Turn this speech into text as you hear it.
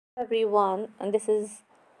Everyone, and this is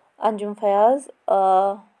Anjum Fayaz.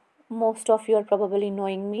 Most of you are probably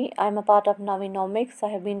knowing me. I'm a part of NviNomics. I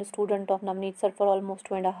have been a student of Navneet sir for almost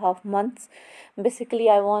 2.5 months. Basically,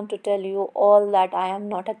 I want to tell you all that I am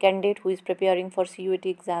not a candidate who is preparing for CUET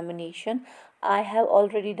examination. I have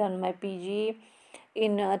already done my PG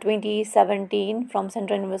in 2017 from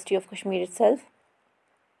Central University of Kashmir itself.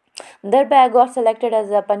 Thereby, I got selected as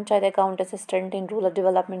a Panchayat Account Assistant in Rural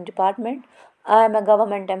Development Department. I am a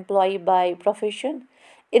government employee by profession.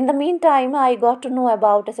 In the meantime, I got to know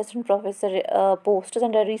about assistant professor posts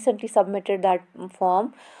and I recently submitted that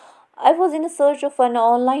form. I was in a search of an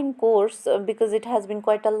online course because it has been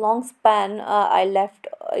quite a long span. I left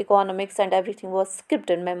economics and everything was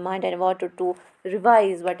skipped in my mind and I wanted to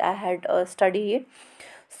revise what I had studied.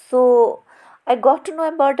 So I got to know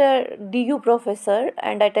about a DU professor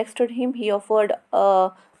and I texted him. He offered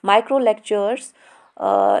micro lectures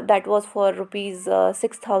that was for rupees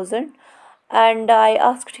 6,000, and I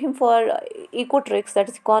asked him for ecotrics, that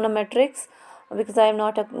is econometrics, because I am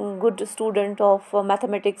not a good student of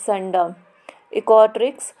mathematics and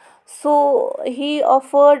ecotrics. So he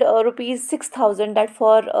offered rupees 6,000 that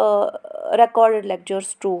for recorded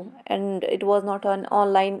lectures too, and it was not an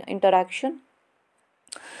online interaction.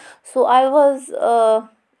 So I was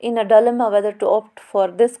in a dilemma whether to opt for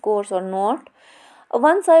this course or not.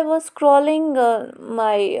 Once I was scrolling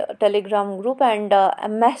my Telegram group and a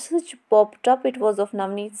message popped up. It was of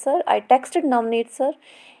Navneet sir. I texted Navneet sir.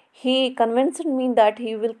 He convinced me that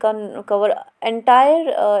he will cover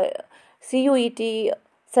entire CUET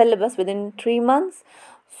syllabus within 3 months.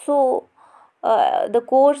 So the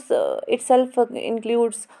course itself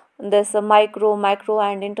includes this macro,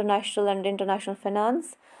 and international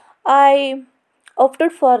finance. I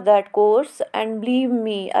opted for that course, and believe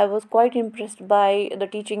me, I was quite impressed by the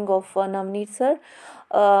teaching of Navneet sir.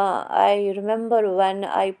 I remember when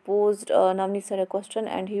I posed Navneet sir a question,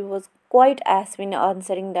 and he was quite asked in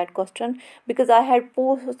answering that question, because I had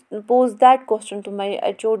posed that question to my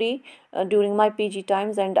HOD during my PG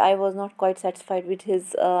times, and I was not quite satisfied with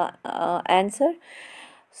his answer.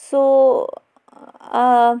 So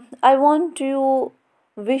I want to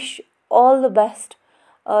wish all the best.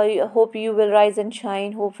 I hope you will rise and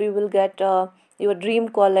shine. Hope you will get your dream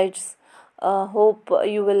college. Hope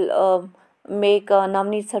you will make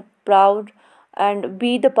Navneet sir proud and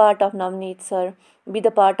be the part of Navneet sir. Be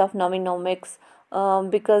the part of NviNomics,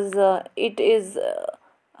 because it is a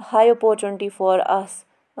high opportunity for us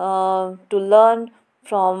to learn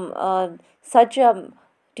from such a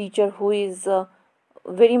teacher who is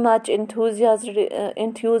very much enthusiastic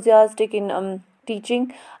in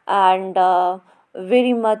teaching, and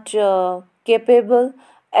very much capable,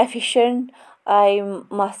 efficient, I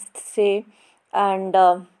must say. And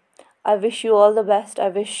I wish you all the best. I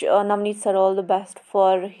wish Navneet sir all the best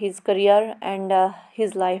for his career and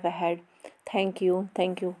his life ahead. Thank you.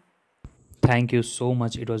 Thank you. Thank you so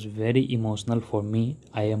much. It was very emotional for me.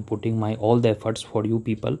 I am putting my all the efforts for you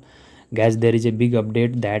people. Guys, there is a big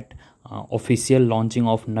update that official launching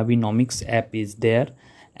of NviNomics app is there,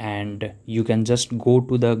 and you can just go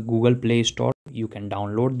to the Google Play Store. You can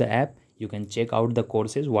download the app. You can check out the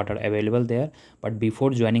courses what are available there. But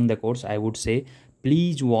before joining the course, I would say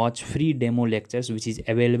please watch free demo lectures which is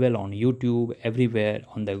available on YouTube, everywhere,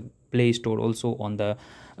 on the Play Store, also on the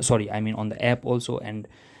on the app also, and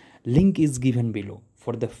link is given below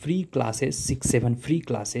for the free classes. 6-7 free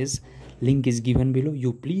classes, link is given below.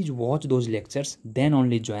 You please watch those lectures, then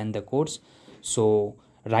only join the course. So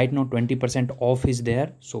right now 20% off is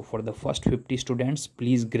there, so for the first 50 students,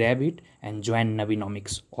 please grab it and join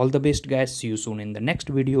NviNomics. All the best guys, see you soon in the next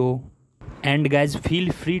video. And guys,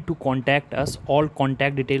 feel free to contact us. All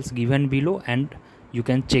contact details given below and you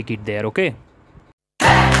can check it there. Okay.